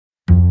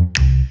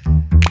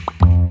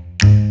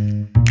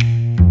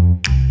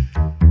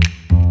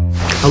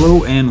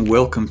Hello and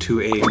welcome to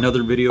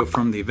another video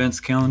from the events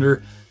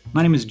calendar.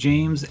 My name is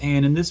James,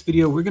 and in this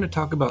video we're going to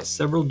talk about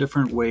several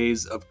different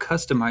ways of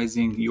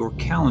customizing your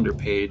calendar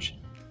page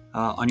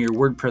on your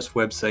WordPress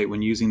website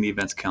when using the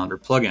events calendar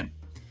plugin.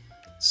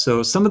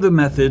 So some of the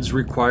methods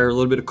require a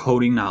little bit of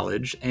coding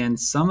knowledge, and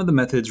some of the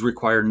methods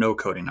require no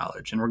coding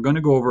knowledge, and we're going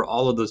to go over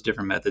all of those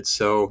different methods.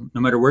 So no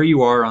matter where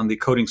you are on the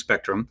coding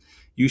spectrum,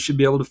 you should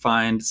be able to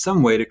find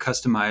some way to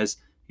customize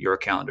your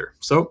calendar.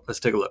 So let's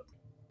take a look.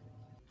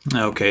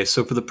 Okay,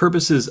 so for the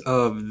purposes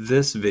of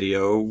this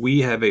video,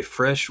 we have a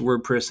fresh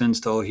WordPress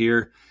install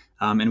here,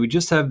 and we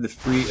just have the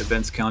free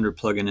events calendar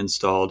plugin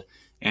installed,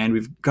 and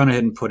we've gone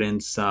ahead and put in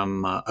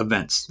some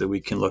events that we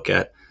can look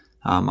at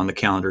on the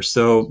calendar.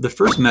 So the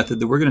first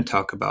method that we're going to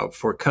talk about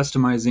for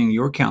customizing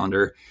your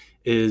calendar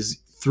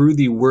is through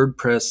the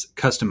WordPress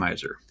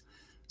Customizer.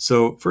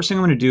 So first thing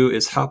I'm going to do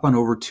is hop on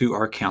over to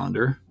our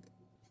calendar.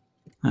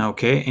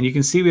 Okay, and you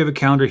can see we have a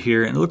calendar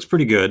here, and it looks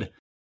pretty good.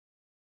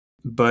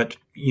 But,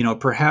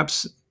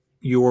 perhaps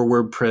your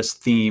WordPress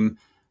theme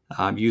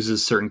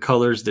uses certain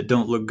colors that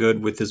don't look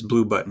good with this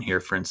blue button here,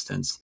 for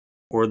instance,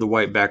 or the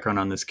white background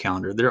on this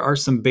calendar. There are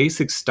some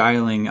basic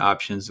styling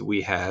options that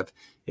we have.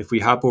 If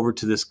we hop over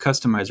to this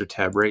Customizer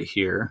tab right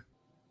here,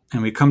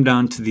 and we come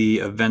down to the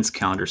Events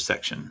Calendar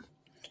section.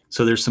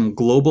 So there's some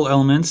global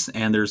elements,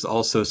 and there's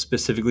also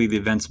specifically the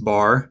events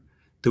bar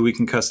that we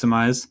can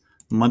customize,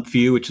 month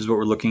view, which is what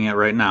we're looking at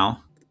right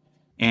now,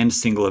 and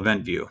single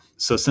event view.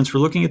 So since we're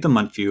looking at the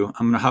month view,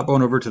 I'm going to hop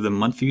on over to the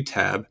month view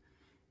tab,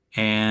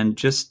 and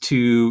just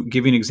to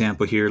give you an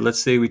example here,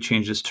 let's say we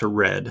change this to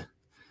red.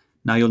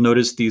 Now you'll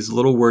notice these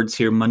little words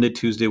here, Monday,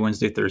 Tuesday,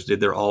 Wednesday, Thursday,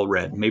 they're all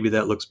red. Maybe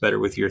that looks better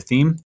with your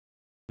theme.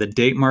 The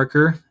date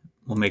marker,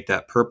 we'll make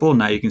that purple.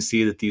 Now you can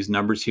see that these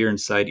numbers here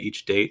inside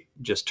each date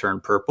just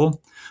turn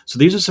purple. So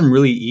these are some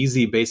really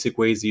easy basic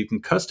ways that you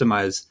can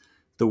customize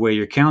the way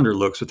your calendar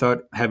looks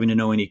without having to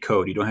know any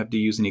code. You don't have to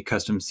use any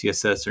custom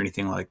CSS or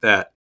anything like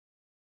that.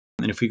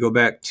 And if we go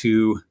back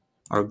to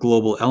our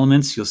global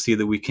elements, you'll see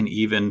that we can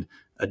even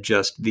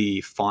adjust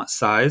the font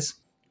size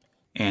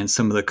and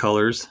some of the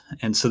colors.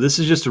 And so this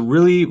is just a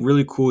really,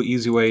 really cool,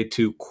 easy way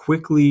to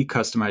quickly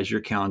customize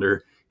your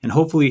calendar and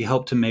hopefully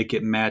help to make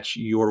it match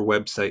your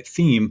website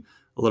theme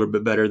a little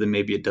bit better than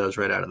maybe it does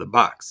right out of the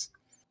box.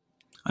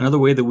 Another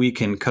way that we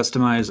can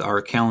customize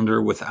our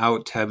calendar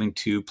without having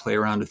to play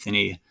around with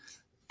any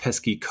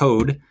pesky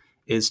code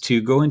is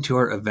to go into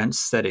our event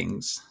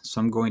settings.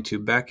 So I'm going to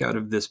back out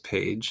of this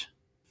page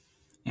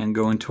and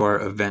go into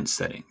our event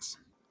settings.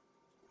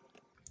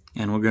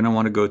 And we're going to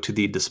want to go to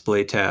the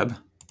display tab.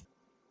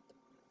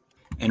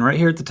 And right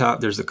here at the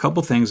top, there's a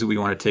couple things that we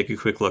want to take a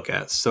quick look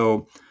at.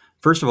 So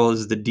first of all, this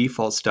is the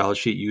default style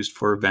sheet used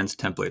for events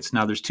templates.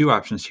 Now there's two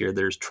options here.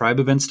 There's tribe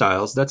event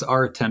styles. That's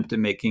our attempt at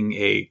making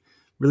a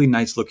really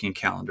nice looking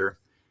calendar.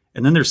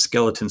 And then there's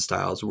skeleton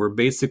styles, where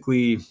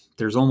basically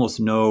there's almost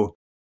no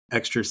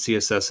extra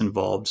CSS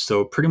involved.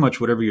 So pretty much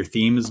whatever your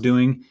theme is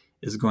doing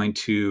is going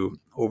to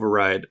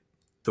override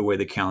the way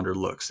the calendar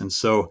looks. And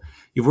so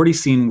you've already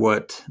seen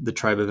what the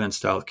tribe event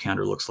style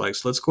calendar looks like.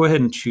 So let's go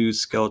ahead and choose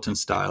skeleton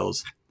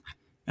styles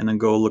and then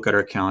go look at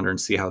our calendar and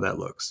see how that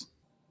looks.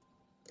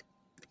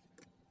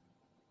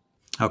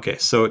 Okay,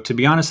 so to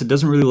be honest, it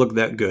doesn't really look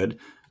that good,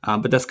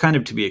 but that's kind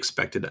of to be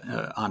expected,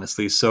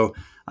 honestly. So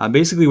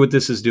basically what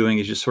this is doing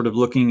is just sort of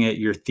looking at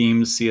your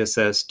theme's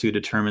CSS to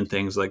determine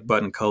things like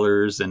button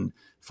colors and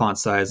font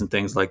size and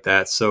things like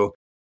that. So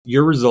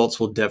your results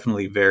will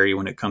definitely vary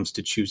when it comes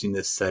to choosing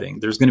this setting.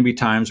 There's going to be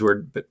times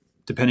where,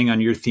 depending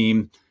on your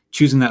theme,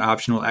 choosing that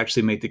option will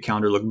actually make the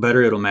calendar look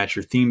better. It'll match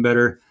your theme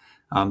better.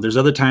 There's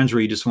other times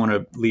where you just want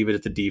to leave it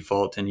at the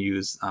default and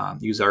use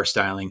our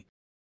styling.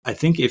 I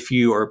think if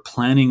you are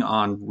planning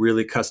on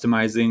really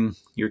customizing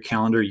your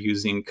calendar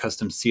using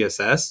custom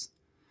CSS,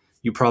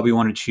 you probably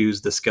want to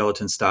choose the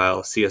skeleton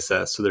style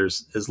CSS. So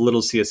there's as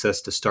little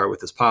CSS to start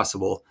with as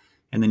possible.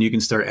 And then you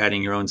can start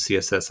adding your own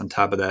CSS on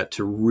top of that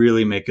to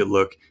really make it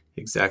look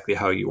exactly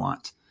how you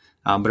want.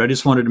 But I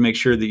just wanted to make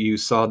sure that you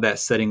saw that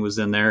setting was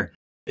in there.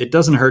 It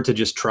doesn't hurt to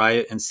just try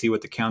it and see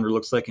what the calendar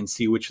looks like and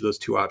see which of those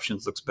two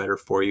options looks better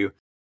for you.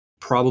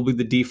 Probably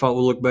the default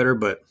will look better,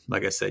 but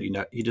like I said,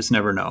 you just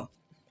never know.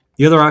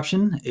 The other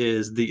option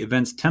is the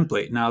events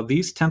template. Now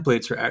these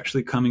templates are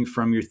actually coming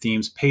from your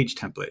theme's page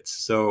templates.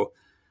 So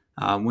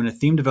when a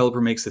theme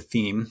developer makes a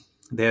theme,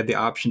 they have the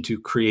option to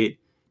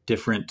create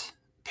different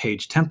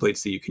page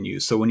templates that you can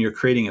use. So when you're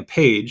creating a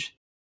page,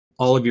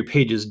 all of your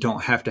pages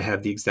don't have to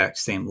have the exact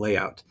same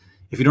layout.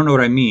 If you don't know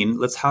what I mean,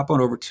 let's hop on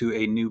over to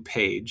a new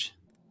page.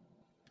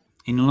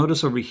 And you'll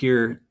notice over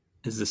here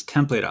is this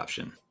template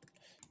option.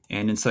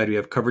 And inside we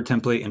have cover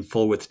template and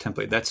full width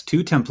template. That's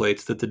two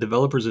templates that the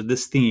developers of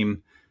this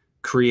theme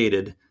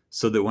created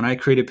so that when I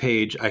create a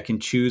page, I can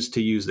choose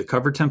to use the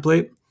cover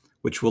template,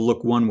 which will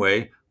look one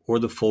way, or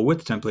the full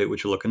width template,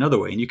 which will look another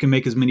way. And you can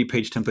make as many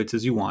page templates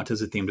as you want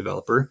as a theme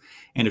developer.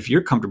 And if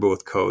you're comfortable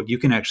with code, you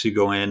can actually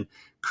go in,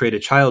 create a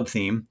child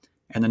theme,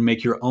 and then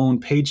make your own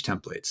page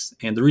templates.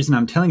 And the reason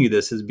I'm telling you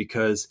this is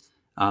because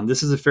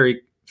this is a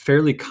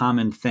fairly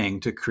common thing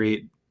to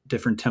create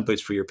different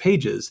templates for your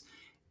pages.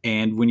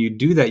 And when you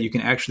do that, you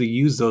can actually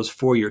use those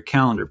for your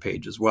calendar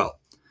page as well.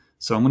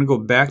 So I'm going to go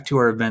back to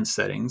our event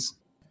settings,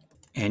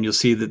 and you'll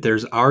see that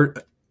there's our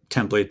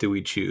template that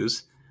we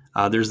choose.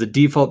 There's the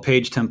default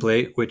page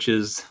template, which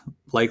is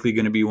likely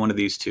going to be one of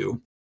these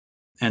two.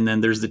 And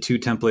then there's the two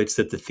templates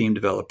that the theme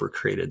developer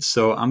created.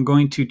 So I'm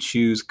going to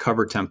choose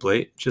cover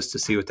template just to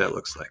see what that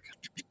looks like.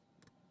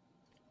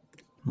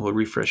 We'll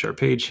refresh our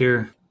page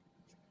here.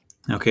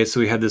 Okay, so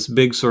we have this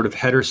big sort of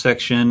header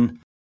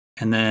section,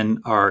 and then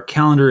our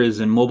calendar is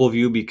in mobile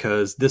view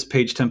because this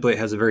page template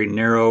has a very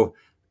narrow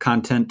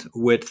content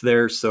width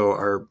there. So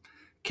our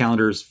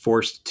calendar is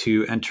forced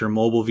to enter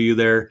mobile view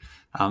there.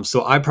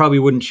 So I probably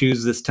wouldn't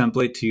choose this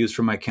template to use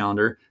for my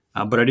calendar,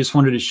 but I just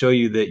wanted to show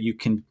you that you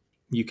can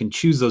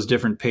choose those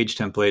different page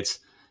templates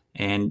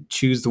and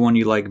choose the one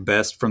you like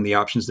best from the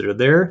options that are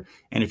there.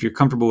 And if you're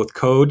comfortable with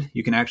code,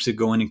 you can actually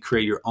go in and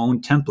create your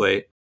own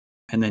template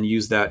and then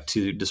use that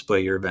to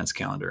display your events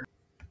calendar.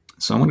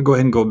 So I'm going to go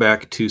ahead and go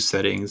back to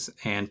settings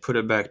and put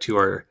it back to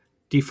our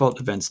default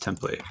events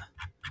template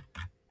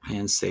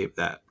and save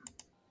that.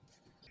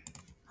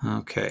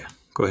 Okay,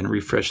 go ahead and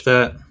refresh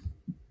that.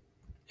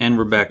 And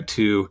we're back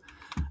to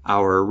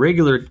our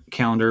regular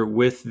calendar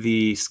with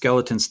the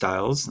skeleton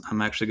styles.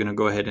 I'm actually going to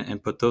go ahead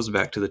and put those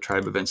back to the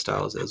tribe event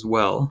styles as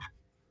well.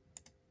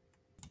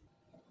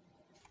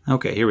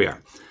 Okay, here we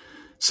are.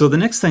 So the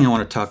next thing I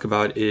want to talk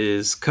about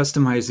is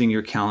customizing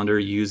your calendar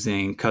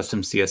using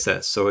custom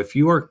CSS. So if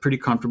you are pretty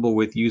comfortable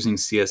with using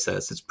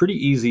CSS, it's pretty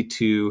easy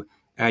to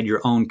add your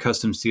own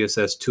custom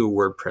CSS to a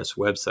WordPress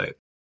website.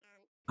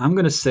 I'm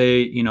going to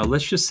say,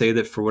 let's just say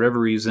that for whatever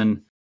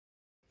reason,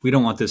 we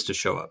don't want this to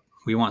show up.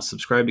 We want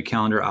subscribe to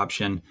calendar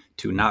option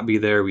to not be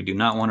there. We do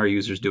not want our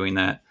users doing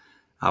that.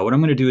 What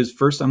I'm going to do is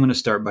first I'm going to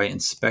start by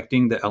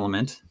inspecting the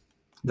element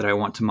that I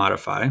want to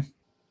modify.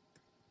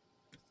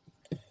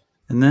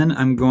 And then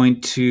I'm going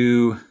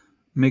to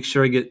make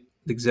sure I get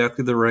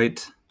exactly the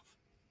right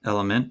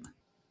element.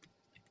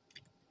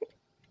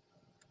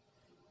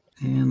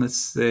 And let's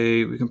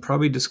say we can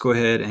probably just go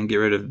ahead and get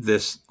rid of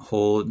this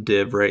whole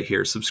div right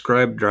here,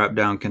 subscribe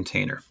drop-down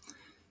container.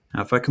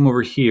 Now if I come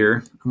over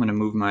here, I'm going to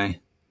move my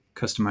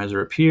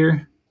customizer up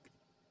here,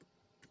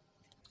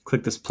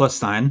 click this plus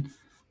sign.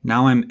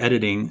 Now I'm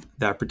editing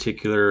that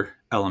particular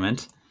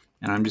element,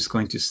 and I'm just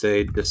going to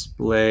say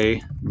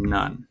display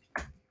none.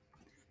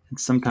 And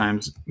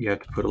sometimes you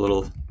have to put a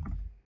little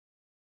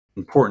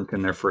important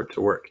in there for it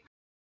to work.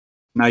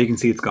 Now you can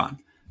see it's gone.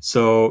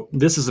 So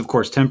this is of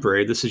course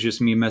temporary. This is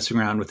just me messing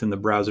around within the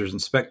browser's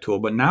inspect tool.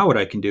 But now what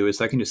I can do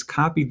is I can just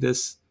copy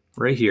this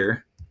right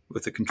here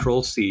with a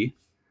Control-C.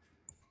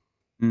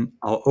 And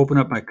I'll open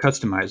up my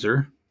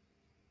customizer.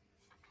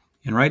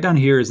 And right down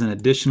here is an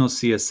additional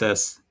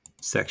CSS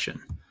section.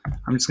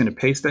 I'm just going to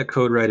paste that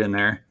code right in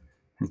there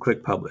and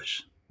click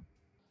publish.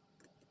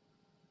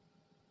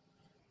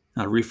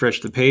 I'll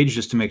refresh the page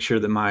just to make sure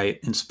that my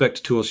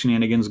inspect tool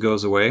shenanigans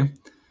goes away,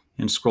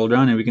 and scroll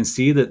down, and we can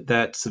see that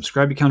that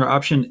subscribe to calendar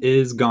option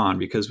is gone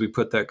because we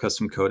put that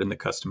custom code in the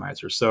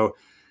customizer. So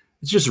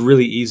it's just a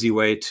really easy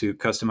way to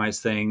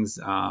customize things.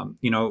 I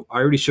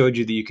already showed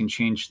you that you can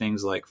change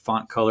things like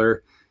font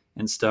color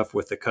and stuff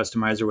with the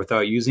customizer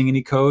without using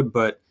any code,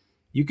 but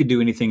you could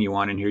do anything you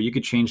want in here. You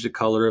could change the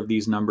color of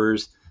these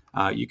numbers.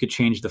 You could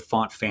change the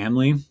font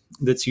family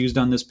that's used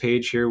on this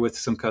page here with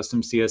some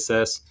custom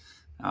CSS,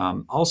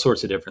 all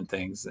sorts of different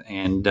things.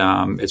 And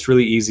it's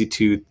really easy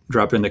to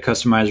drop it in the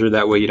customizer.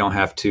 That way you don't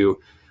have to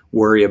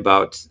worry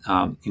about,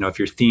 if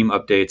your theme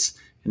updates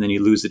and then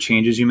you lose the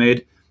changes you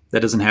made.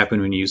 That doesn't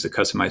happen when you use the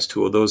customize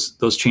tool.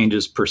 Those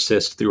changes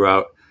persist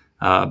throughout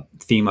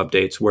theme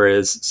updates,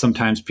 whereas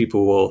sometimes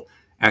people will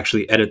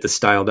actually edit the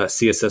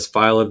style.css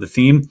file of the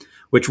theme,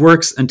 which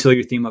works until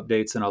your theme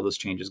updates and all those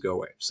changes go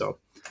away. So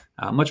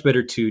much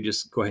better to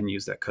just go ahead and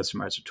use that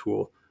customizer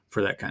tool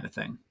for that kind of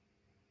thing.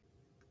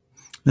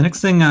 The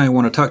next thing I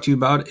want to talk to you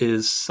about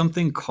is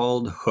something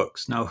called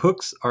hooks. Now,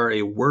 hooks are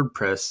a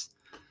WordPress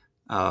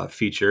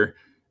feature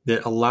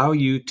that allow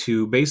you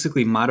to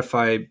basically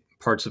modify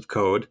parts of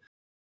code.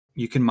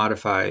 You can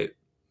modify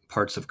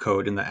parts of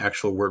code in the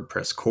actual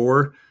WordPress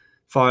core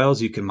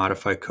files. You can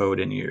modify code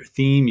in your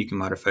theme. You can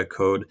modify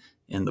code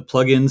in the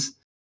plugins.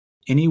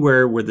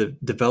 Anywhere where the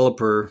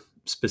developer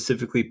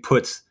specifically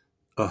puts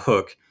a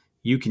hook,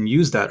 you can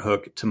use that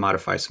hook to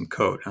modify some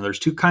code. Now, there's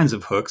two kinds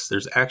of hooks.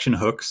 There's action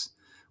hooks,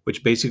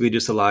 which basically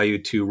just allow you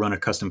to run a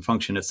custom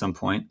function at some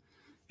point.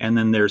 And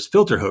then there's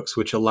filter hooks,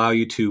 which allow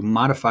you to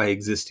modify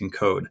existing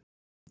code.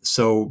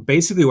 So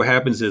basically what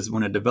happens is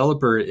when a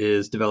developer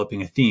is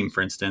developing a theme,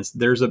 for instance,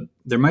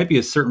 there might be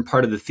a certain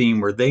part of the theme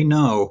where they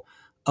know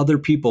other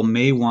people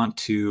may want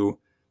to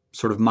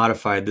sort of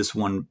modify this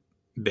one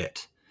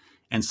bit.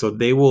 And so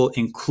they will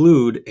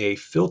include a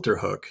filter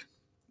hook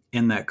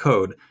in that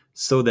code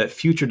so that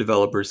future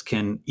developers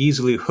can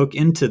easily hook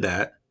into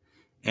that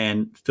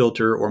and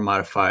filter or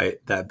modify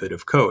that bit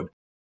of code.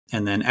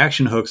 And then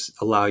action hooks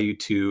allow you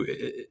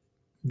to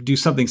do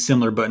something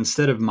similar, but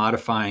instead of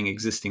modifying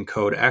existing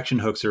code, action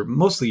hooks are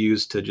mostly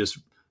used to just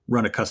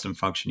run a custom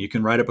function. You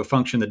can write up a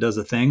function that does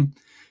a thing,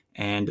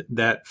 and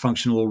that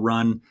function will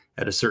run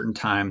at a certain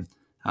time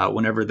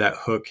whenever that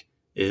hook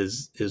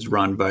is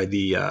run by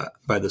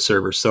the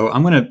server. So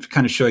I'm going to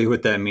kind of show you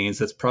what that means.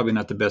 That's probably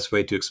not the best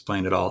way to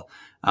explain it all,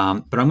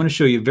 but I'm going to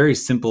show you a very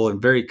simple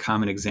and very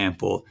common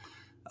example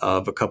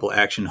of a couple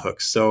action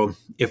hooks. So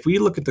if we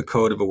look at the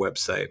code of a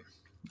website,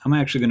 I'm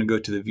actually going to go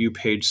to the view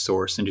page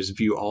source and just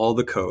view all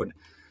the code.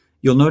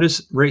 You'll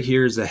notice right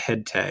here is a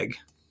head tag.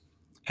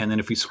 And then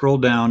if we scroll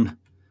down,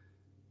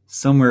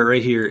 somewhere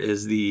right here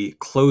is the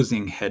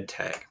closing head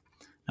tag.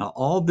 Now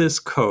all this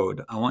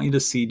code, I want you to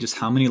see just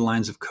how many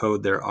lines of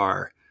code there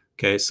are.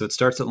 Okay, so it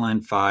starts at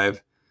line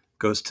 5,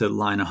 goes to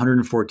line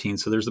 114.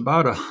 So there's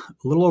about a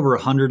little over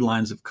 100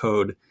 lines of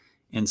code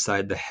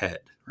inside the head,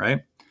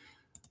 right?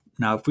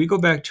 Now if we go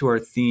back to our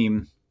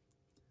theme,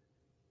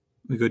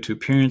 we go to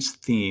Appearance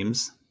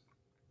Themes,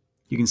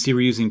 you can see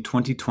we're using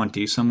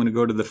 2020. So I'm going to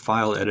go to the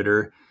file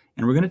editor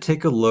and we're going to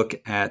take a look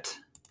at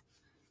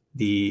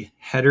the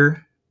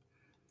header.php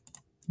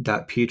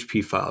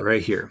file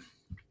right here.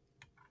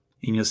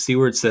 And you'll see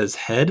where it says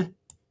head,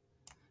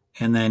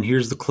 and then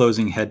here's the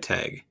closing head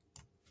tag.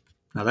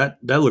 Now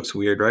that looks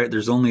weird, right?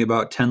 There's only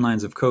about 10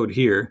 lines of code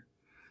here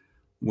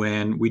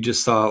when we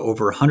just saw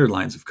over 100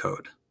 lines of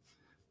code.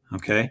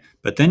 Okay,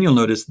 but then you'll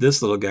notice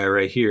this little guy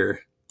right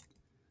here,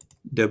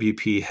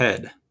 WP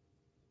head.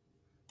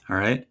 All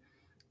right,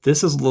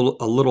 this is a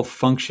little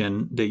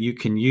function that you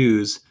can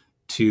use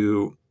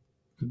to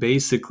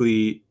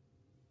basically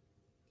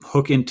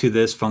hook into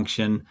this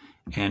function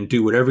and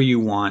do whatever you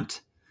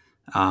want.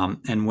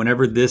 And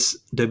whenever this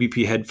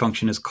WP head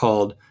function is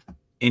called,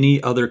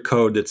 any other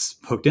code that's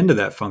hooked into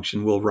that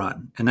function will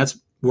run. And that's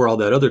where all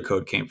that other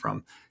code came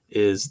from,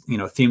 is,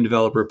 theme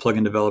developer,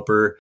 plugin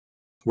developer,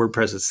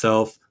 WordPress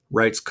itself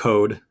writes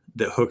code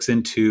that hooks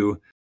into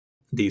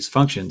these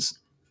functions.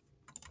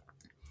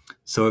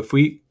 So if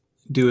we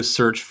do a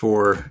search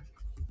for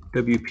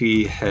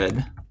WP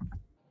head,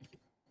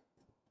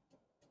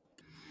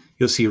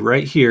 you'll see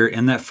right here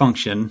in that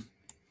function,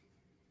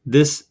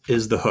 this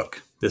is the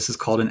hook. This is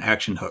called an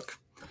action hook.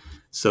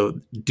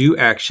 So do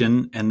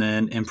action and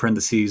then in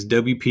parentheses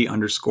WP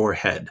underscore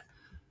head.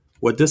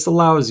 What this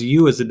allows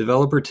you as a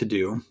developer to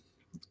do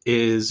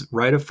is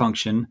write a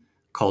function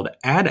called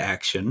add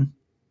action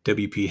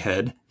WP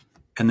head,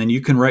 and then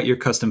you can write your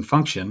custom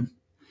function.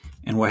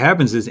 And what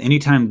happens is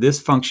anytime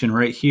this function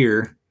right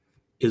here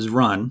is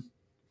run,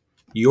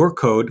 your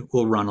code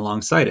will run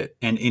alongside it,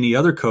 and any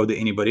other code that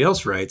anybody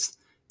else writes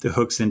that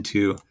hooks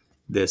into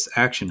this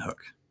action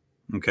hook.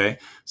 Okay,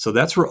 so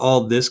that's where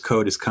all this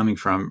code is coming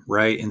from,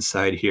 right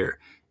inside here.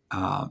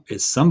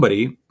 Is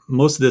somebody,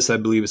 most of this I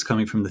believe is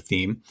coming from the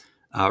theme,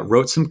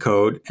 wrote some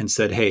code and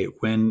said, hey,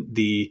 when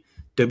the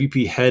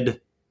WP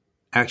head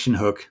action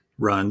hook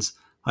runs,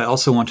 I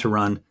also want to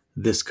run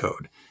this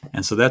code.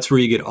 And so that's where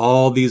you get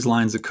all these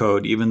lines of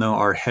code, even though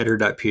our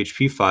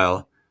header.php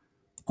file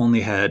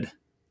only had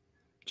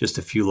just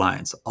a few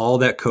lines. All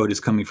that code is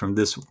coming from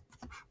this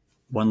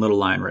one little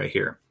line right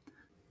here.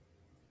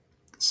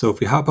 So if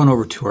we hop on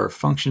over to our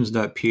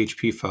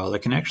functions.php file, I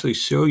can actually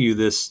show you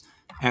this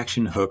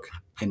action hook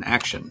in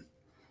action.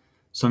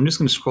 So I'm just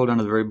going to scroll down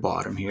to the very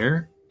bottom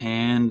here,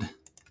 and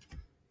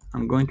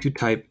I'm going to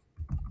type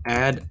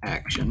add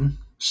action.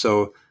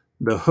 So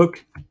the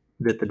hook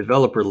that the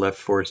developer left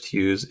for us to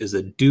use is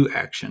a do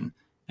action.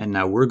 And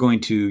now we're going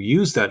to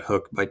use that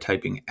hook by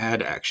typing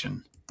add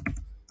action.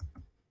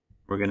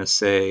 We're going to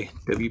say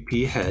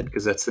WP head,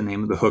 because that's the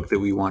name of the hook that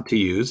we want to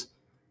use,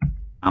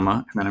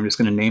 comma, and then I'm just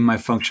going to name my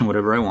function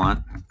whatever I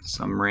want,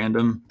 some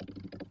random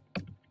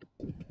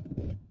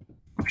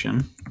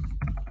function,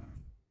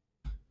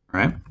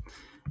 right?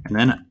 And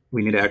then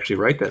we need to actually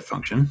write that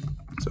function.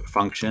 So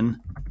function,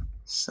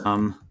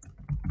 some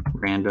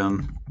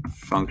random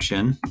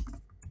function.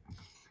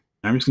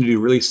 And I'm just going to do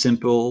a really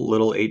simple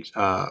little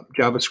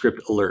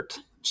JavaScript alert.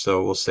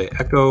 So we'll say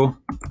echo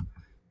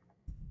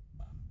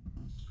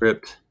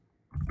script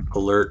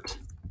alert,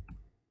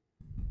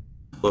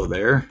 hello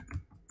there.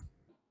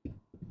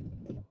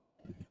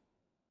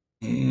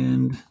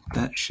 And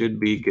that should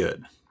be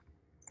good.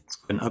 Let's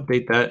go ahead and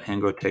update that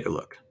and go take a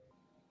look.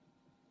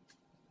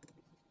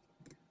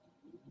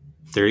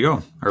 There you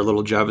go. Our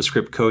little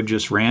JavaScript code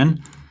just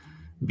ran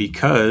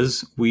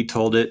because we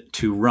told it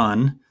to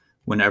run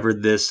whenever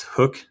this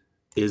hook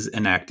is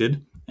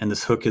enacted. And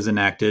this hook is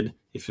enacted,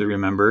 if you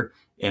remember,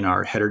 in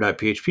our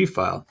header.php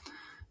file.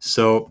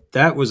 So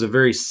that was a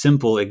very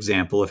simple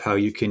example of how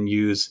you can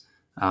use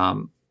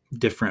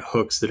different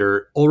hooks that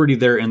are already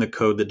there in the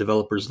code that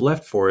developers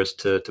left for us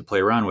to play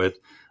around with.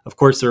 Of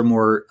course, there are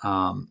more,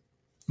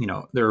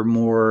 there are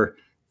more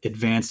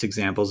advanced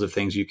examples of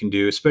things you can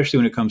do, especially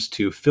when it comes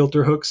to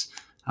filter hooks.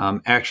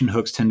 Action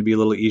hooks tend to be a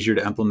little easier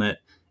to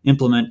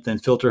implement than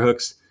filter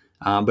hooks.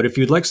 But if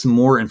you'd like some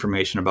more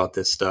information about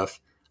this stuff,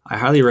 I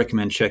highly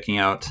recommend checking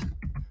out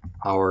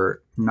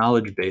our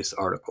knowledge base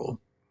article,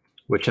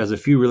 which has a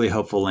few really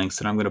helpful links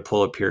that I'm going to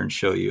pull up here and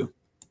show you.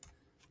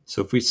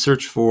 So if we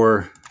search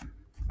for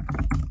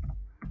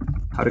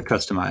how to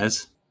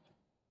customize,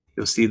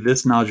 you'll see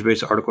this knowledge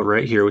base article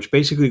right here, which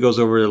basically goes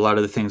over a lot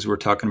of the things we're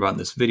talking about in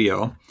this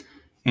video.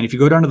 And if you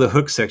go down to the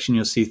hook section,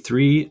 you'll see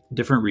 3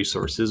 different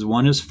resources.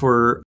 One is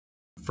for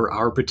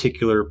our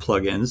particular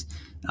plugins,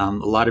 a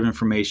lot of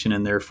information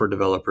in there for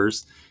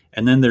developers.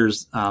 And then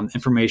there's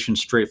information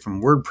straight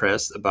from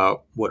WordPress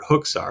about what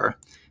hooks are.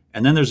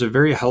 And then there's a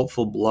very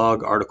helpful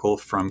blog article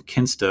from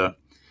Kinsta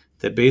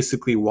that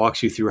basically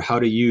walks you through how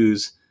to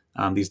use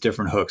these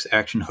different hooks,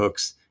 action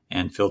hooks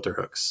and filter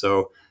hooks.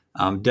 So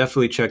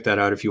definitely check that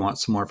out if you want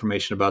some more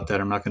information about that.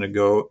 I'm not going to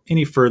go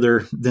any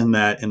further than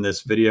that in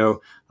this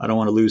video. I don't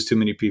want to lose too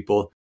many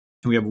people.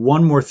 And we have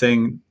one more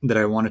thing that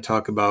I want to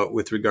talk about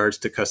with regards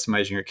to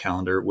customizing your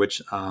calendar,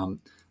 which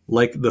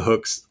like the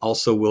hooks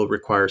also will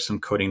require some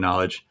coding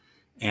knowledge.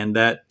 And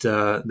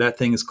that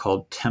thing is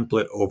called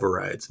template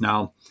overrides.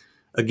 Now,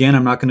 again,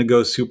 I'm not going to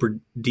go super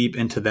deep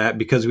into that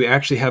because we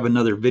actually have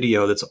another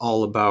video that's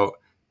all about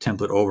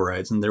template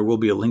overrides, and there will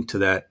be a link to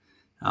that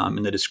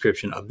in the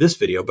description of this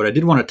video, but I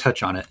did want to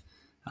touch on it.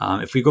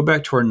 If we go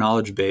back to our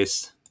knowledge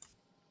base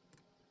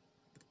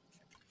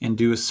and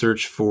do a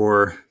search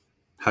for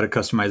how to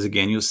customize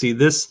again, you'll see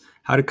this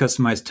how to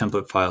customize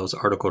template files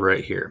article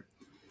right here.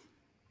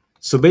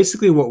 So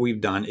basically what we've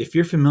done, if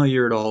you're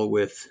familiar at all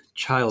with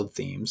child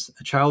themes,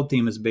 a child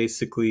theme is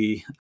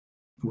basically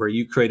where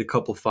you create a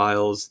couple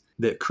files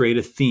that create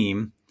a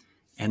theme,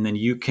 and then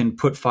you can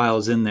put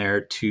files in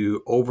there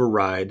to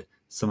override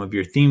some of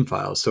your theme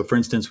files. So for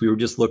instance, we were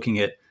just looking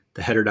at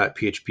the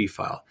header.php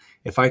file.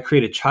 If I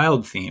create a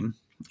child theme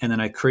and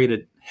then I create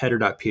a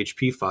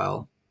header.php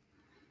file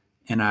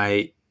and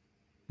I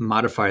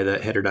modify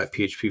that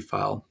header.php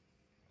file,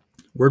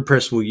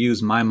 WordPress will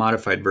use my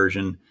modified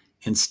version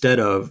instead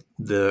of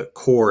the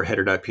core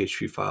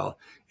header.php file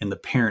in the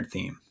parent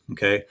theme,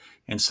 okay?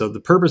 And so the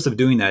purpose of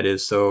doing that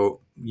is so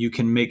you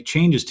can make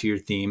changes to your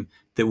theme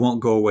that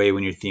won't go away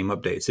when your theme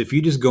updates. If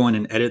you just go in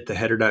and edit the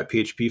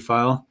header.php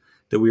file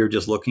that we were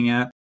just looking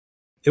at,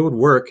 it would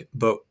work,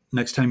 but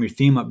next time your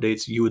theme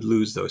updates, you would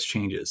lose those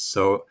changes.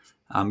 So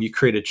you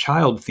create a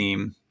child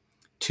theme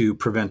to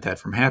prevent that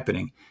from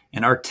happening.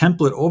 And our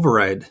template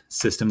override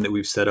system that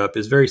we've set up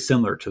is very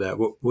similar to that.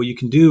 What you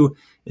can do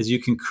is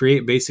you can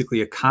create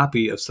basically a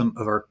copy of some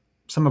of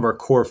our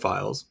core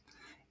files,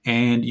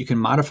 and you can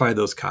modify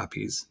those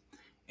copies.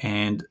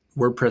 And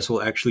WordPress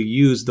will actually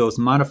use those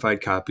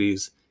modified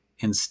copies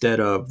instead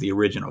of the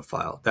original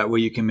file. That way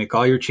you can make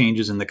all your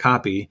changes in the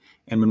copy,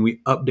 and when we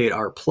update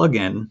our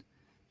plugin,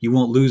 you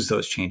won't lose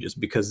those changes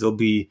because they'll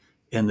be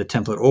in the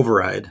template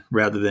override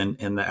rather than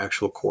in the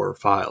actual core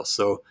file.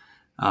 So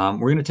we're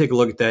going to take a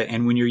look at that.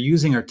 And when you're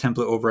using our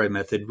template override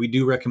method, we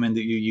do recommend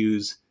that you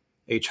use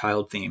a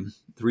child theme.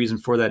 The reason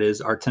for that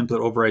is our template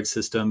override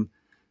system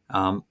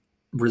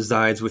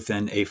resides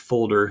within a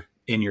folder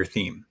in your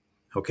theme,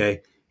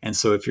 okay? And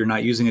so if you're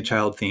not using a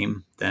child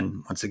theme,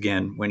 then once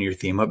again, when your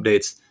theme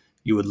updates,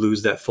 you would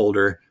lose that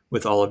folder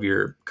with all of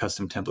your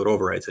custom template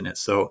overrides in it.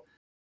 So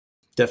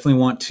definitely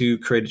want to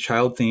create a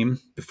child theme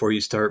before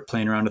you start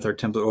playing around with our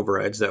template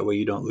overrides. That way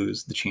you don't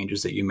lose the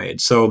changes that you made.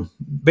 So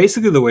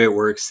basically the way it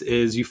works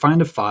is you find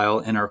a file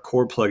in our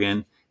core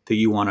plugin that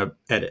you want to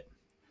edit.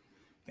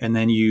 And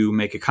then you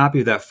make a copy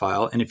of that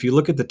file. And if you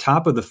look at the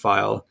top of the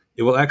file,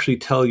 it will actually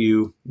tell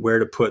you where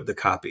to put the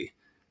copy.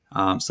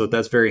 So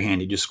that's very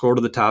handy. Just scroll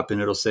to the top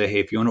and it'll say, hey,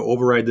 if you want to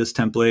override this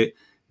template,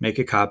 make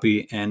a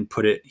copy and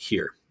put it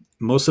here.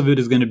 Most of it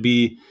is going to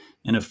be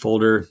in a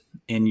folder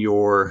in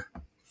your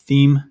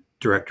theme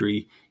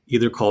directory,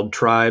 either called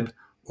tribe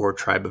or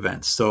tribe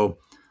events. So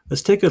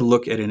let's take a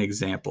look at an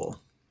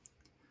example.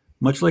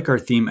 Much like our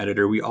theme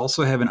editor, we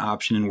also have an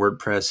option in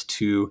WordPress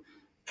to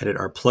edit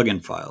our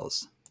plugin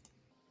files.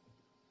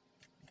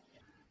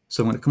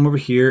 So I'm going to come over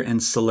here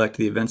and select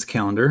the events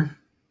calendar.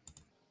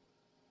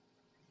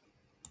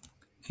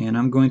 And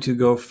I'm going to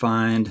go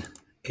find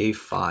a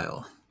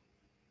file.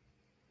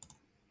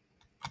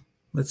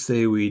 Let's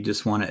say we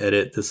just want to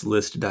edit this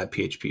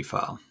list.php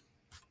file.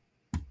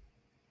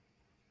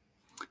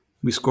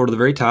 We scroll to the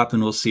very top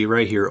and we'll see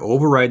right here,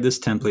 override this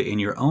template in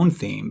your own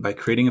theme by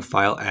creating a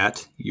file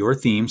at your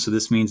theme. So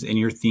this means in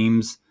your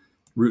theme's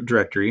root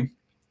directory,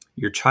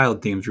 your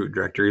child theme's root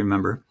directory,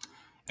 remember,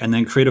 and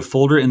then create a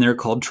folder in there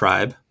called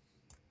tribe,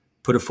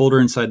 put a folder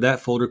inside that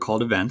folder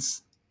called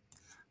events,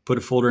 put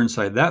a folder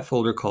inside that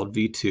folder called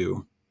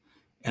v2,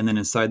 and then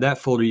inside that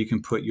folder you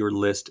can put your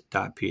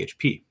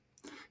list.php.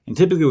 And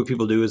typically what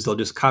people do is they'll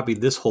just copy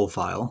this whole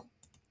file,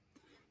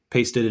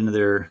 paste it into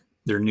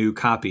their new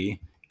copy,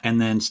 and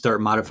then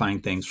start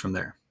modifying things from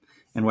there.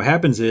 And what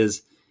happens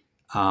is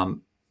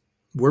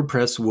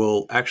WordPress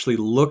will actually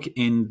look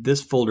in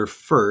this folder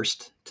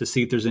first to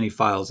see if there's any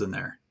files in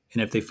there.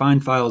 And if they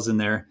find files in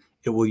there,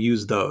 it will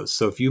use those.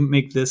 So if you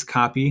make this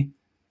copy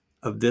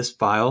of this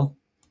file,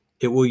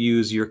 it will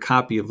use your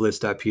copy of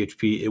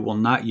list.php. It will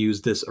not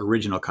use this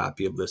original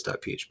copy of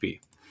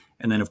list.php.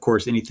 And then of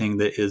course, anything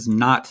that is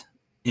not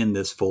in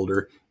this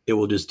folder, it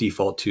will just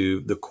default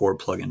to the core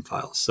plugin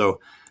files. So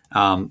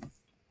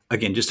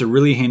again, just a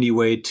really handy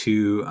way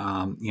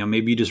to,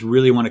 maybe you just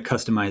really want to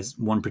customize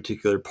one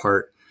particular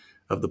part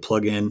of the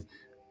plugin,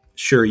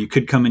 Sure, you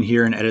could come in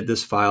here and edit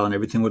this file and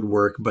everything would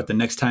work, but the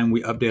next time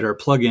we update our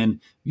plugin,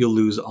 you'll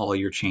lose all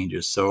your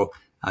changes. So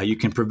you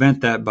can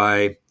prevent that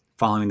by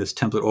following this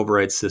template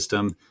override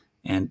system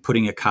and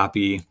putting a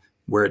copy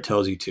where it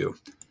tells you to.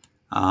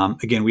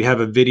 Again, we have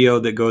a video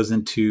that goes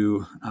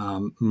into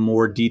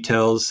more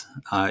details.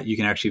 You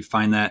can actually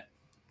find that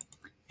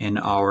in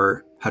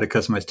our How to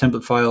Customize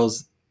Template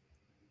Files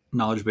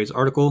knowledge base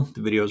article.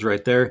 The video is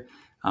right there.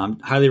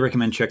 Highly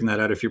recommend checking that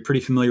out. If you're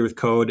pretty familiar with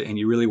code and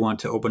you really want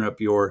to open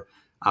up your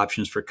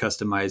options for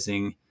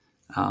customizing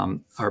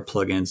our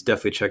plugins,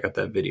 definitely check out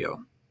that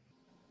video.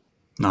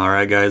 All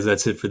right, guys,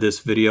 that's it for this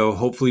video.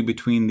 Hopefully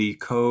between the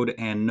code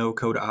and no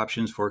code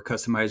options for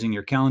customizing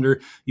your calendar,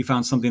 you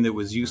found something that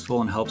was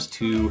useful and helps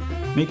to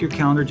make your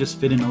calendar just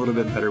fit in a little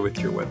bit better with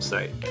your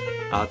website.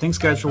 Thanks,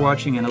 guys, for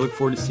watching, and I look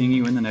forward to seeing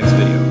you in the next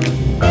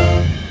video.